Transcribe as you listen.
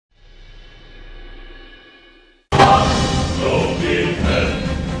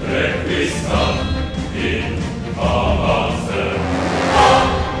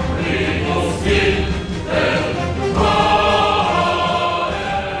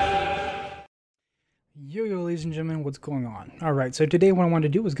ladies and gentlemen, what's going on? Alright, so today what I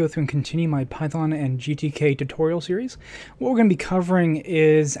wanted to do was go through and continue my Python and GTK tutorial series. What we're going to be covering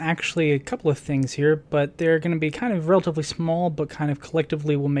is actually a couple of things here, but they're going to be kind of relatively small, but kind of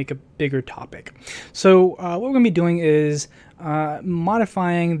collectively will make a bigger topic. So what we're going to be doing is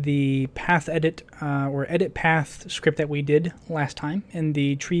modifying the path edit or edit path script that we did last time in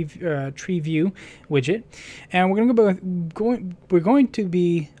the tree view widget, and we're going to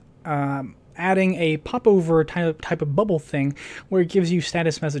be adding a popover type of bubble thing where it gives you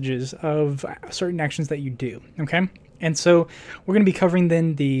status messages of certain actions that you do. Okay, and so we're going to be covering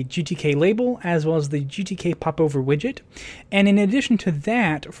then the GtkLabel as well as the GtkPopover widget, and in addition to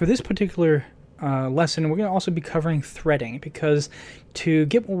that, for this particular lesson, we're going to also be covering threading, because to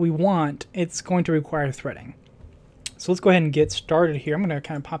get what we want, it's going to require threading. So let's go ahead and get started here. I'm going to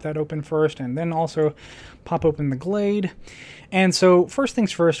kind of pop that open first and then also pop open the Glade. And so first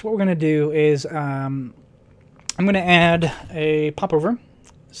things first, what we're going to do is I'm going to add a popover.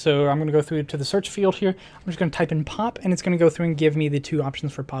 So I'm going to go through to the search field here. I'm just going to type in pop, and it's going to go through and give me the two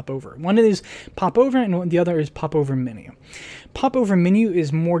options for popover. One is popover, and the other is popover menu. Popover menu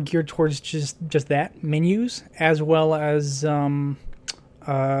is more geared towards just that, menus, as well as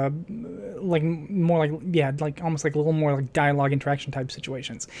like almost like a little more like dialogue interaction type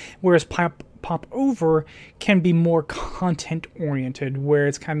situations, whereas popover can be more content oriented, where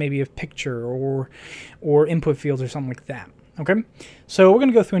it's kind of maybe a picture or input fields or something like that. Okay, so we're going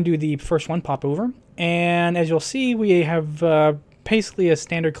to go through and do the first one, popover, and as you'll see, we have basically a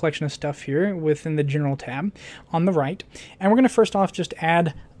standard collection of stuff here within the general tab on the right, and we're going to first off just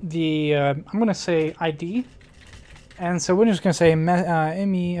add the I'm going to say ID. And so we're just going to say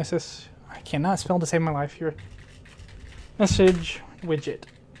MESS, I cannot spell to save my life here, message widget.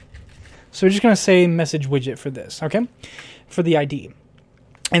 So we're just going to say message widget for this, okay, for the ID.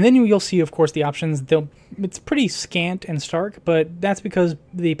 And then you'll see, of course, the options. It's pretty scant and stark, but that's because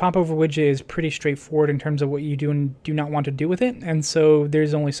the popover widget is pretty straightforward in terms of what you do and do not want to do with it. And so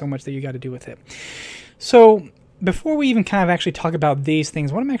there's only so much that you got to do with it. So before we even kind of actually talk about these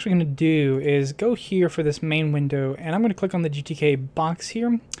things, what I'm actually going to do is go here for this main window, and I'm going to click on the GTK box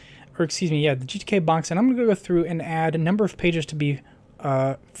here, or excuse me, yeah, the GTK box, and I'm going to go through and add a number of pages to be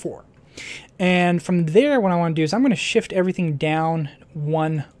 4. And from there, what I want to do is I'm going to shift everything down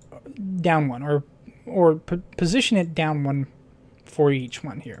one, or position it down one for each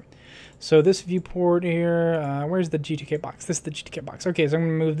one here. So this viewport here, where's the GTK box? This is the GTK box. Okay, so I'm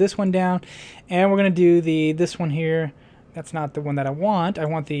going to move this one down, and we're going to do this one here. That's not the one that I want. I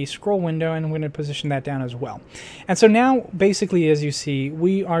want the scroll window, and I'm going to position that down as well. And so now, basically, as you see,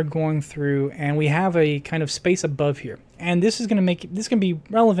 we are going through, and we have a kind of space above here. And this is going to be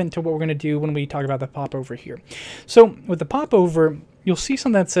relevant to what we're going to do when we talk about the popover here. So with the popover, you'll see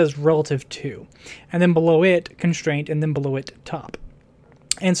something that says relative to, and then below it, constraint, and then below it, top.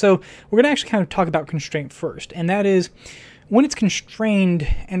 And so we're going to actually kind of talk about constraint first, and that is when it's constrained,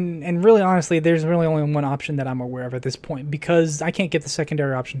 and really honestly, there's really only one option that I'm aware of at this point, because I can't get the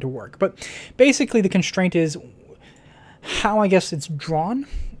secondary option to work. But basically the constraint is how, I guess, it's drawn.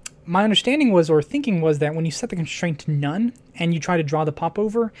 My understanding was, or thinking was, that when you set the constraint to none and you try to draw the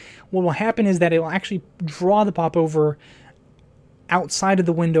popover, what will happen is that it will actually draw the popover outside of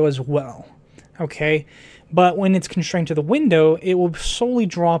the window as well. Okay, but when it's constrained to the window, it will solely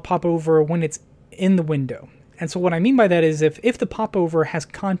draw popover when it's in the window. And so what I mean by that is if the popover has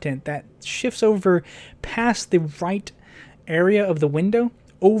content that shifts over past the right area of the window,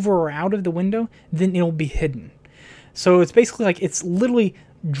 over or out of the window, then it'll be hidden. So it's basically like it's literally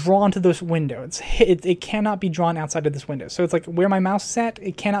drawn to this window. It cannot be drawn outside of this window. So it's like where my mouse is at,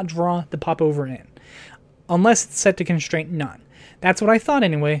 it cannot draw the popover in, unless it's set to constraint none. That's what I thought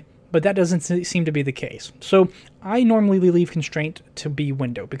anyway, but that doesn't seem to be the case. So I normally leave constraint to be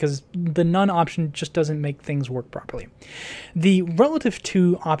window, because the none option just doesn't make things work properly. The relative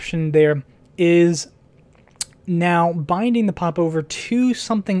to option there is now binding the popover to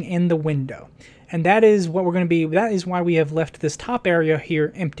something in the window. And that is what we're going to be, that is why we have left this top area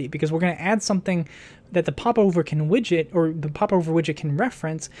here empty, because we're going to add something that the popover can widget, or the popover widget can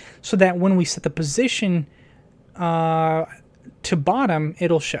reference, so that when we set the position to bottom,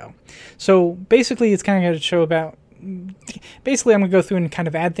 it'll show. So basically it's kind of going to show about, basically I'm going to go through and kind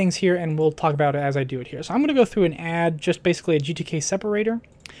of add things here, and we'll talk about it as I do it here. So I'm going to go through and add just basically a GTK separator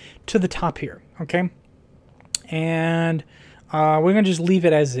to the top here, okay? And we're going to just leave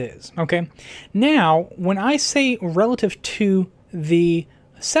it as is, okay? Now, when I say relative to the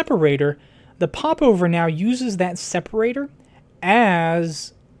separator, the popover now uses that separator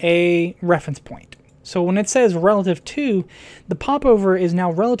as a reference point. So when it says relative to, the popover is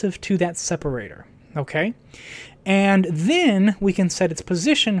now relative to that separator. okay? And then we can set its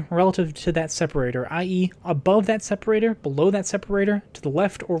position relative to that separator, i.e. above that separator, below that separator, to the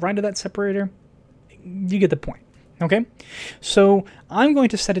left or right of that separator. You get the point, okay? So I'm going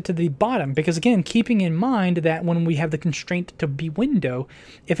to set it to the bottom because, again, keeping in mind that when we have the constraint to be window,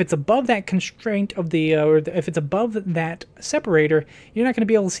 if it's above that constraint of the, if it's above that separator, you're not going to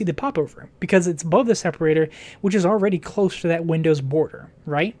be able to see the popover because it's above the separator, which is already close to that window's border,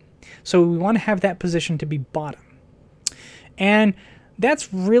 right? So we want to have that position to be bottom. And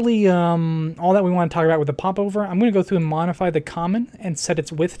that's really all that we want to talk about with the popover. I'm going to go through and modify the common and set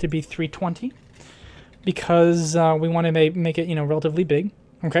its width to be 320 because we want to make it, relatively big.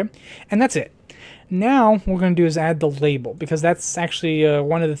 Okay, and that's it. Now what we're going to do is add the label because that's actually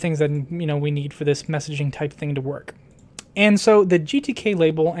one of the things that we need for this messaging type thing to work. And so the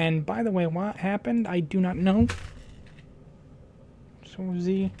GtkLabel, and by the way, what happened? I do not know. So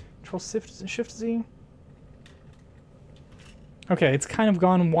Z, Shift Z. Okay, it's kind of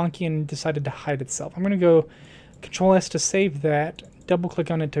gone wonky and decided to hide itself. I'm going to go Control S to save that, double click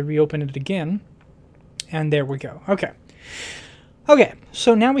on it to reopen it again, and there we go. Okay. Okay,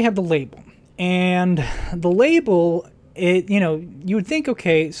 so now we have the label. And the label, you would think,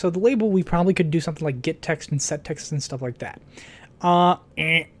 okay, so the label we probably could do something like get text and set text and stuff like that.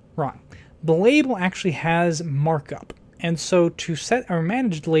 Wrong. The label actually has markup. And so to set or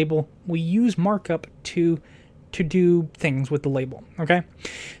manage the label, we use markup to do things with the label, okay?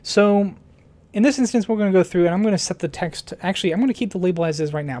 So in this instance, we're going to go through and I'm going to set the text. Actually, I'm going to keep the label as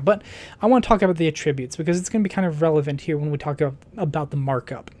is right now, but I want to talk about the attributes because it's going to be kind of relevant here when we talk about the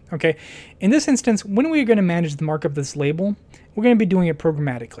markup, okay? In this instance, when we're going to manage the markup of this label, we're going to be doing it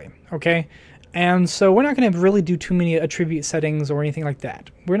programmatically, okay? And so we're not going to really do too many attribute settings or anything like that.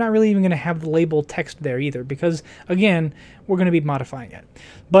 We're not really even going to have the label text there either because, again, we're going to be modifying it.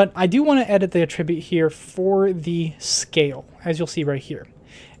 But I do want to edit the attribute here for the scale, as you'll see right here.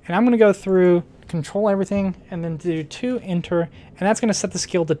 And I'm going to go through, control everything, and then do 2, enter, and that's going to set the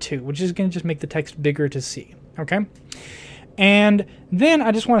scale to 2, which is going to just make the text bigger to see, okay? And then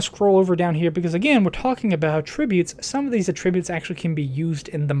I just want to scroll over down here because, again, we're talking about attributes. Some of these attributes actually can be used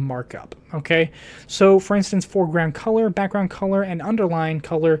in the markup, okay? So, for instance, foreground color, background color, and underline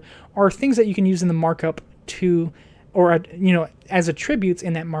color are things that you can use in the markup to, or, as attributes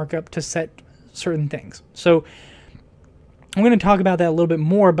in that markup to set certain things. So I'm going to talk about that a little bit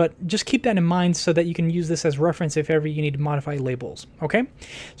more, but just keep that in mind so that you can use this as reference if ever you need to modify labels, okay?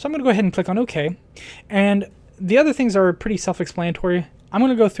 So I'm going to go ahead and click on OK. And the other things are pretty self-explanatory. I'm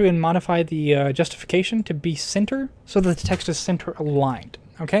going to go through and modify the justification to be center so that the text is center aligned,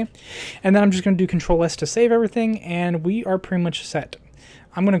 okay? And then I'm just going to do Control S to save everything, and we are pretty much set.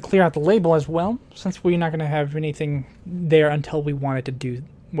 I'm going to clear out the label as well, since we're not going to have anything there until we want it to do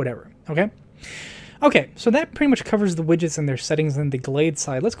whatever, okay? Okay, so that pretty much covers the widgets and their settings on the Glade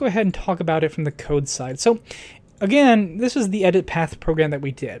side. Let's go ahead and talk about it from the code side. So again, this is the edit path program that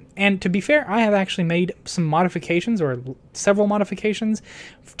we did. And to be fair, I have actually made some modifications or several modifications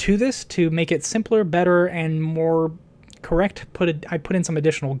to this to make it simpler, better, and more correct. I put in some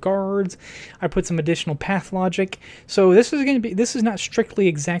additional guards. I put some additional path logic. So this is not strictly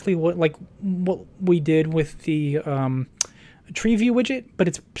exactly what we did with the tree view widget, but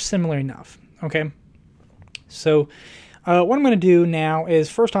it's similar enough. Okay. So what I'm going to do now is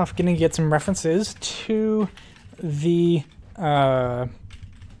first off going to get some references to the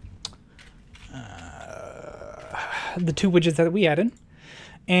two widgets that we added.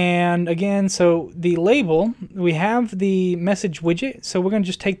 And again, so the label, we have the message widget. So we're going to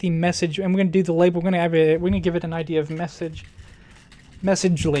just take the message and we're going to do the label. We're going to give it an idea of message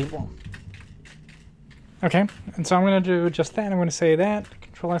label. Okay. And so I'm going to do just that. I'm going to say that.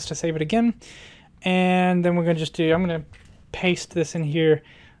 Control S to save it again. And then we're going to just I'm going to paste this in here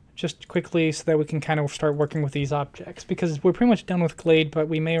just quickly so that we can kind of start working with these objects, because we're pretty much done with Glade, but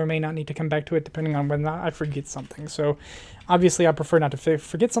we may or may not need to come back to it depending on whether or not I forget something. So obviously I prefer not to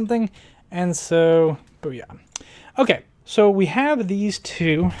forget something, and so booyah. Okay, so we have these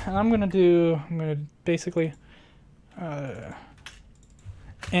two, and I'm going to basically,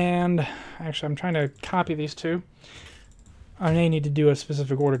 and actually I'm trying to copy these two. I may need to do a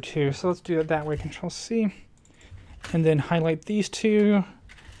specific order too, so let's do it that way. Control C, and then highlight these two,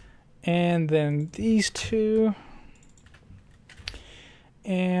 and then these two,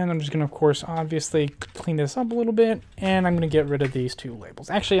 and I'm just going to, of course, obviously clean this up a little bit, and I'm going to get rid of these two labels.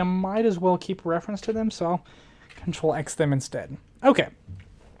 Actually, I might as well keep reference to them, so I'll Control X them instead. Okay,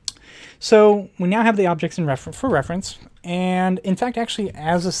 so we now have the objects in for reference, and in fact, actually,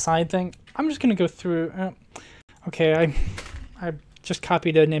 as a side thing, I'm just going to go through. Okay, I just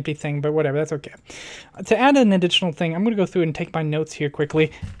copied an empty thing, but whatever, that's okay. To add an additional thing, I'm going to go through and take my notes here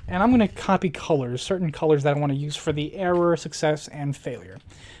quickly, and I'm going to copy colors, certain colors that I want to use for the error, success, and failure.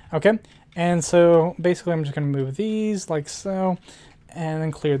 Okay, and so basically I'm just going to move these like so, and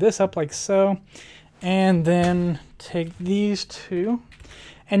then clear this up like so, and then take these two,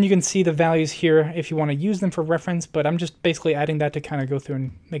 and you can see the values here if you want to use them for reference, but I'm just basically adding that to kind of go through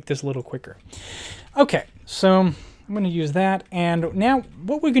and make this a little quicker. Okay, so I'm going to use that, and now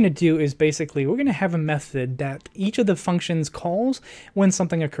what we're going to do is basically we're going to have a method that each of the functions calls when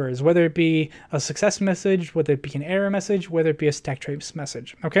something occurs, whether it be a success message, whether it be an error message, whether it be a stack trace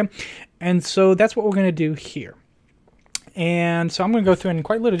message, okay? And so that's what we're going to do here. And so I'm going to go through and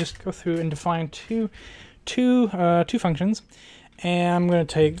quite literally just go through and define two functions. And I'm going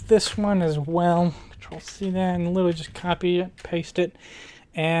to take this one as well, Control-C that, and literally just copy it, paste it.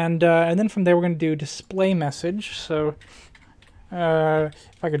 And then from there we're going to do display message. So if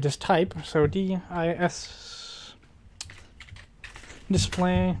I could just type, so DIS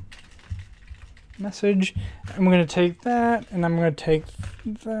display message. I'm going to take that, and I'm going to take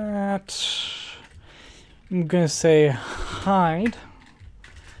that. I'm going to say hide.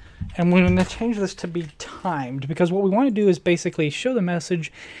 And we're going to change this to be timed, because what we want to do is basically show the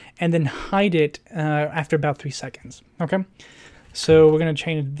message and then hide it after about 3 seconds. Okay, so we're going to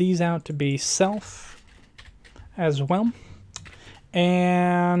change these out to be self as well.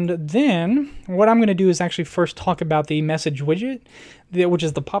 And then what I'm going to do is actually first talk about the message widget, which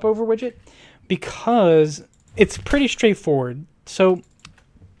is the popover widget, because it's pretty straightforward. So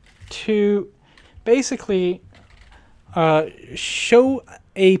to basically show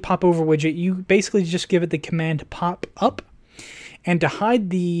a popover widget, you basically just give it the command pop up, and to hide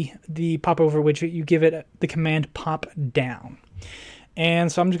the popover widget, you give it the command pop down.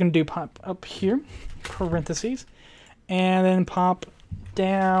 And so I'm just going to do pop up here, parentheses, and then pop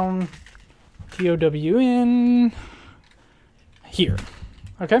down, POWN here.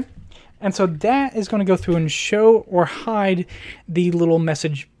 Okay, and so that is going to go through and show or hide the little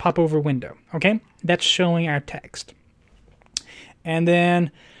message popover window. Okay, that's showing our text. And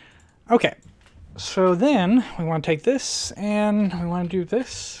then, okay, so then we want to take this and we want to do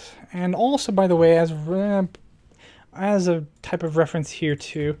this. And also, by the way, as a type of reference here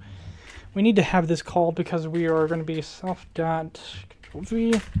too, we need to have this called because we are going to be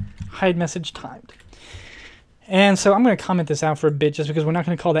self.Control-V hide message timed. And so I'm going to comment this out for a bit just because we're not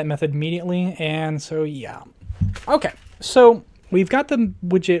going to call that method immediately. And so, yeah. Okay, so we've got the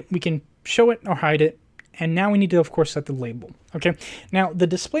widget. We can show it or hide it. And now we need to, of course, set the label. Okay. Now, the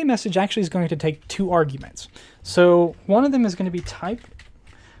display message actually is going to take 2 arguments. So one of them is going to be type,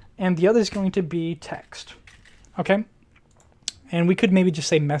 and the other is going to be text. Okay. And we could maybe just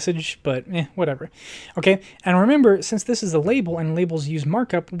say message, but whatever. Okay. And remember, since this is a label and labels use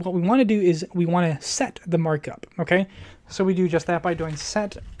markup, what we want to do is we want to set the markup. Okay. So we do just that by doing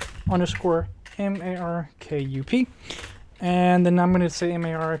set _ markup. And then I'm going to say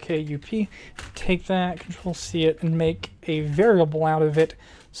markup, take that, Control-C it, and make a variable out of it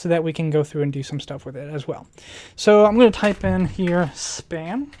so that we can go through and do some stuff with it as well. So I'm going to type in here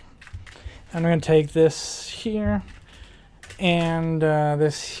span. I'm going to take this here and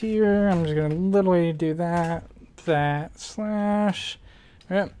this here. I'm just going to literally do that, slash,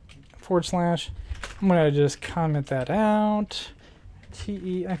 yep, /. I'm going to just comment that out,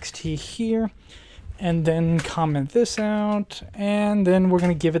 text here. And then comment this out, and then we're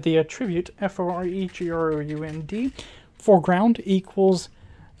going to give it the attribute FOREGROUND, foreground equals,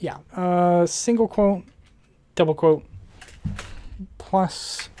 single quote, double quote,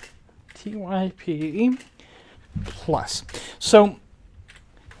 plus TYPE plus. So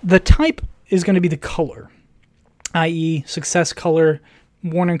the type is going to be the color, i.e. success color,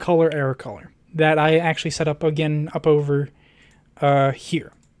 warning color, error color, that I actually set up again up over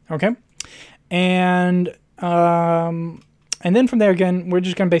here, okay? And then from there again, we're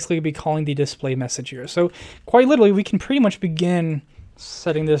just going to basically be calling the display message here. So quite literally, we can pretty much begin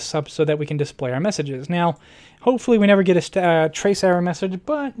setting this up so that we can display our messages. Now, hopefully we never get a trace error message,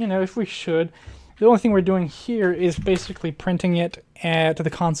 but, you know, if we should, the only thing we're doing here is basically printing it to the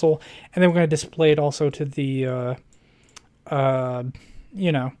console, and then we're going to display it also to the,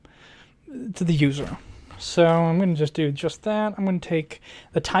 you know, to the user. So I'm going to just do just that. I'm going to take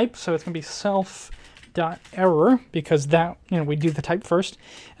the type, so it's going to be self.error, because that, you know, we do the type first,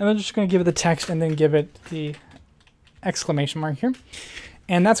 and then just going to give it the text and then give it the exclamation mark here.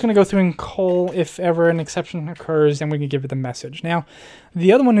 And that's going to go through and call if ever an exception occurs, then we can give it the message. Now,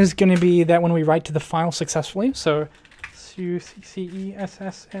 the other one is going to be that when we write to the file successfully, so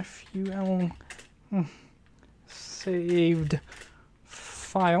CUCCESSFUL saved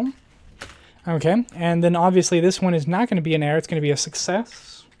file. Okay, and then obviously this one is not going to be an error, it's going to be a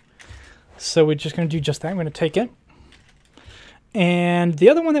success. So we're just going to do just that. I'm going to take it. And the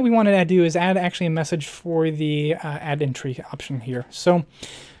other one that we wanted to do is add actually a message for the add entry option here. So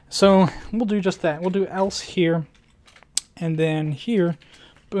we'll do just that. We'll do else here, and then here,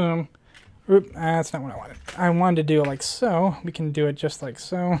 boom. Oop, that's not what I wanted. I wanted to do it like so. We can do it just like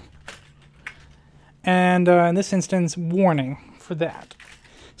so. And in this instance, warning for that.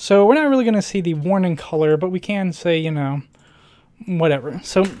 So we're not really going to see the warning color, but we can say, you know, whatever.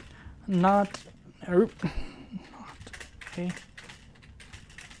 So not a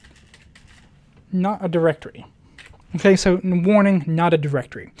directory. Okay, so warning, not a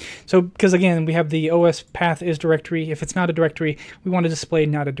directory. So, because again, we have the OS path is directory. If it's not a directory, we want to display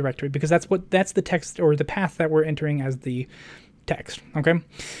not a directory because that's the text or the path that we're entering as the text. Okay,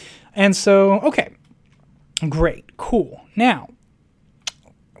 and so okay, great, cool. Now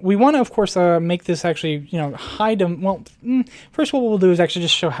we want to, of course, make this actually, you know, hide them. Well, first what we'll do is actually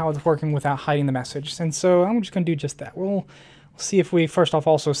just show how it's working without hiding the message. And so I'm just going to do just that. We'll see if we first off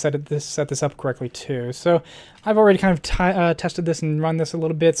also set this up correctly too. So I've already kind of tested this and run this a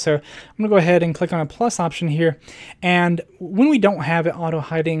little bit. So I'm going to go ahead and click on a plus option here. And when we don't have it auto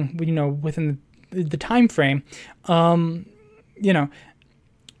hiding, you know, within the time frame, you know,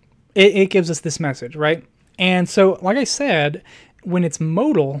 it gives us this message, right? And so, like I said, when it's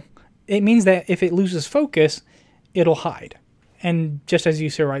modal, it means that if it loses focus, it'll hide. And just as you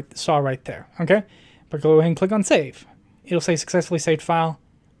saw right there, okay? But go ahead and click on save. It'll say successfully saved file,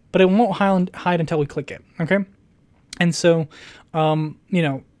 but it won't hide until we click it, okay? And so, you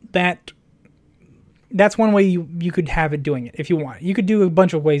know, that's one way you could have it doing it if you want. You could do a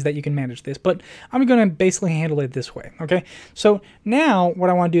bunch of ways that you can manage this, but I'm going to basically handle it this way, okay? So now what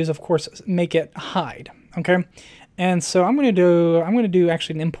I want to do is, of course, make it hide, okay? And so I'm going to do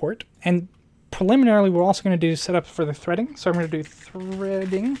actually an import, and preliminarily we're also going to do setup for the threading. So I'm going to do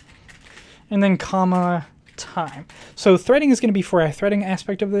threading, and then comma time. So threading is going to be for our threading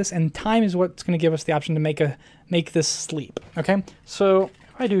aspect of this, and time is what's going to give us the option to make this sleep. Okay. So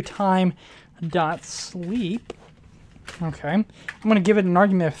if I do time dot sleep, okay, I'm going to give it an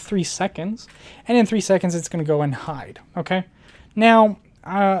argument of 3 seconds, and in 3 seconds it's going to go and hide. Okay. Now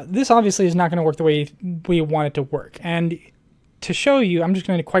this obviously is not going to work the way we want it to work, and to show you, I'm just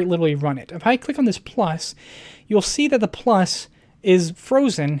going to quite literally run it. If I click on this plus, you'll see that the plus is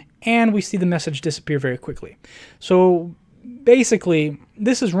frozen, and we see the message disappear very quickly. So basically,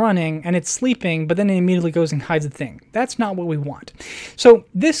 this is running, and it's sleeping, but then it immediately goes and hides the thing. That's not what we want. So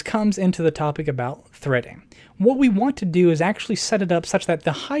this comes into the topic about threading. What we want to do is actually set it up such that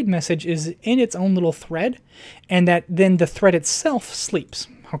the hide message is in its own little thread, and that then the thread itself sleeps,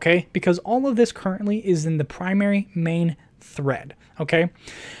 okay? Because all of this currently is in the primary main thread, okay?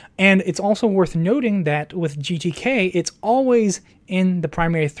 And it's also worth noting that with GTK, it's always in the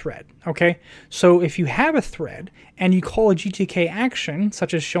primary thread, okay? So if you have a thread and you call a GTK action,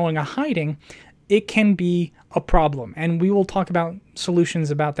 such as showing a hiding, it can be a problem. And we will talk about solutions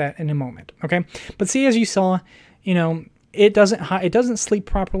about that in a moment, okay? But see, as you saw, you know, it doesn't sleep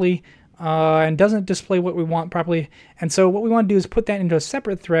properly and doesn't display what we want properly. And so what we want to do is put that into a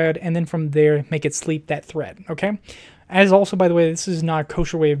separate thread, and then from there, make it sleep that thread, okay? As also, by the way, this is not a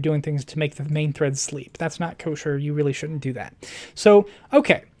kosher way of doing things to make the main thread sleep. That's not kosher. You really shouldn't do that. So,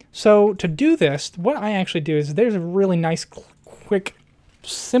 okay. So to do this, what I actually do is there's a really nice, quick,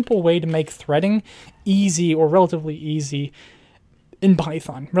 simple way to make threading easy or relatively easy in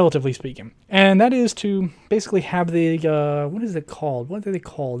Python, relatively speaking. And that is to basically have the, what is it called? What are they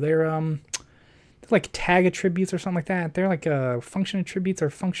called? They're like tag attributes or something like that. They're like function attributes or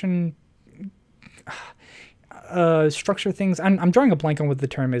function... structure things. I'm drawing a blank on what the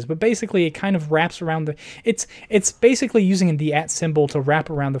term is, but basically it kind of wraps around the... It's basically using the @ symbol to wrap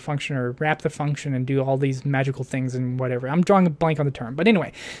around the function or wrap the function and do all these magical things and whatever. I'm drawing a blank on the term, but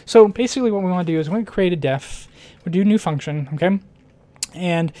anyway. So basically what we want to do is we're going to create a def. We'll do new function, okay?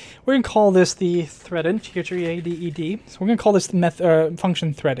 And we're going to call this the threaded, T-H-R-E-A-D-E-D. So we're going to call this the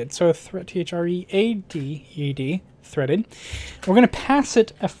function threaded. So T-H-R-E-A-D-E-D, threaded. We're going to pass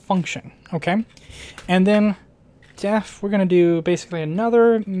it a function, okay? And then def, we're going to do basically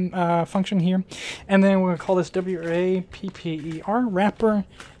another function here, and then we're going to call this W-R-A-P-P-E-R, wrapper,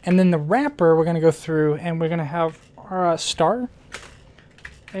 and then the wrapper we're going to go through and we're going to have our star,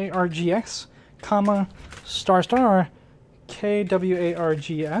 A-R-G-S, comma, star star,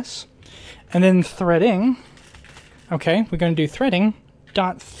 K-W-A-R-G-S, and then threading, okay, we're going to do threading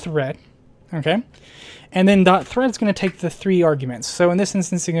dot thread, okay, and then dot thread is going to take the 3 arguments. So in this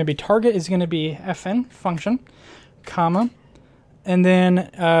instance, it's going to be target is going to be fn function, comma, And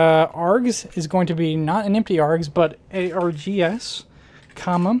then args is going to be not an empty args, but args,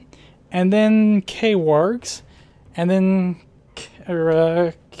 comma, and then kwargs, and then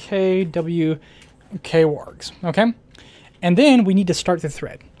kwkwargs, okay? And then we need to start the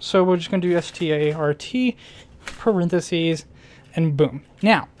thread. So we're just going to do start parentheses, and boom.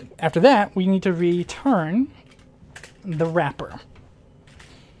 Now, after that, we need to return the wrapper.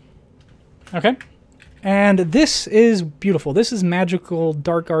 Okay? And this is beautiful. This is magical,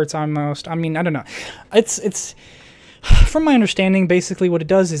 dark arts almost. I mean, I don't know. It's from my understanding, basically what it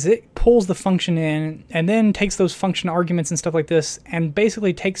does is it pulls the function in and then takes those function arguments and stuff like this and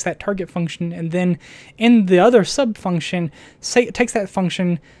basically takes that target function and then in the other sub function, takes that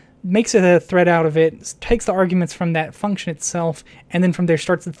function, makes it a thread out of it, takes the arguments from that function itself, and then from there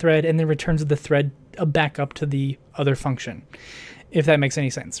starts the thread and then returns the thread back up to the other function, if that makes any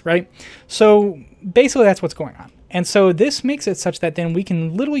sense, right? So basically that's what's going on. And so this makes it such that then we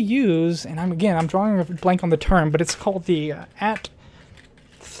can literally use, and I'm drawing a blank on the term, but it's called the at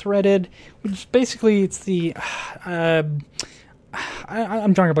threaded, which basically it's the, I'm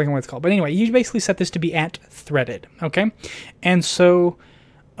drawing a blank on what it's called. But anyway, you basically set this to be at threaded, okay? And so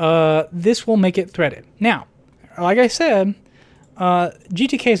this will make it threaded. Now, like I said,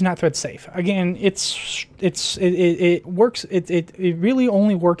 GTK is not thread safe. Again, it works. It really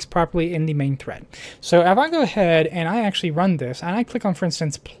only works properly in the main thread. So if I go ahead and I actually run this and I click on, for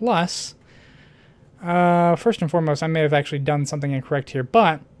instance, plus. First and foremost, I may have actually done something incorrect here,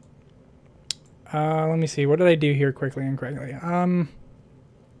 but let me see. What did I do here quickly incorrectly?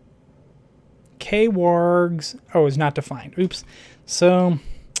 Kwargs. Oh, is not defined. Oops. So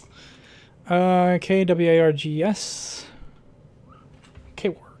kwargs.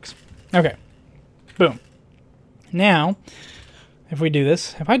 Works. Okay. Boom. Now, if we do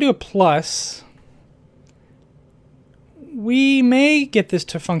this, if I do a plus, we may get this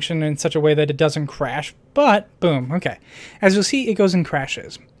to function in such a way that it doesn't crash, but boom. Okay. As you'll see, it goes and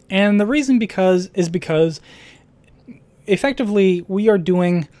crashes. And the reason is because effectively we are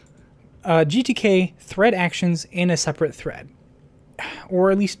doing GTK thread actions in a separate thread,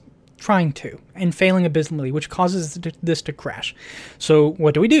 or at least trying to, and failing abysmally, which causes this to crash. So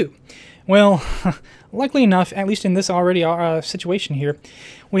what do? Well, luckily enough, at least in this already situation here,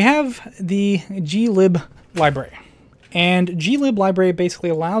 we have the glib library. And glib library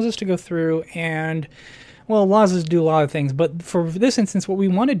basically allows us to go through and, well, allows us to do a lot of things. But for this instance, what we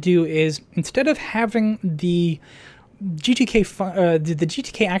want to do is, instead of having the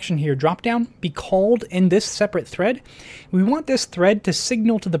GTK action here drop down be called in this separate thread, we want this thread to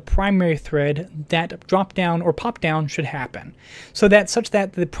signal to the primary thread that drop down or pop down should happen, so that such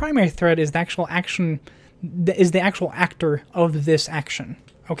that the primary thread is the actual action, is the actual actor of this action.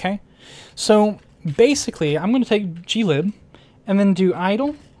 Okay, so basically I'm going to take glib and then do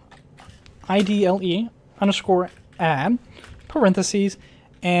idle idle underscore add parentheses.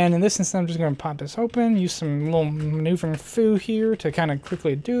 And in this instance, I'm just going to pop this open, use some little maneuvering foo here to kind of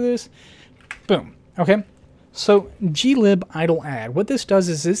quickly do this. Boom. Okay. So glib idle add. What this does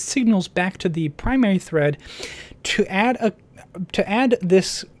is this signals back to the primary thread to add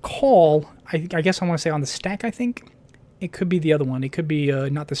this call. I guess I want to say on the stack. I think it could be the other one. It could be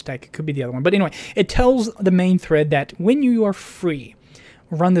not the stack. It could be the other one. But anyway, it tells the main thread that when you are free,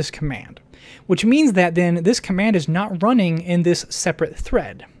 run this command. Which means that then this command is not running in this separate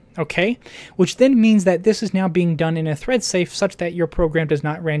thread, okay? Which then means that this is now being done in a thread safe such that your program does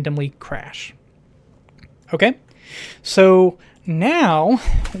not randomly crash, okay? So now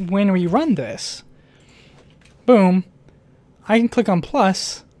when we run this, boom, I can click on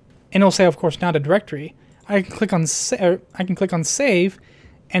plus, and it'll say, of course, not a directory. I can click on save,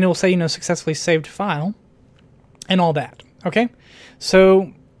 and it will say, you know, successfully saved file, and all that, okay?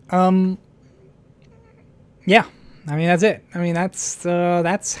 So yeah, I mean, that's it. I mean,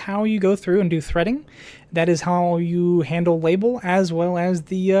 that's how you go through and do threading. That is how you handle label as well as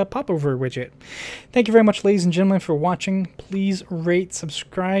the popover widget. Thank you very much, ladies and gentlemen, for watching. Please rate,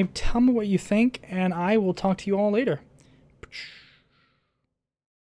 subscribe, tell me what you think, and I will talk to you all later.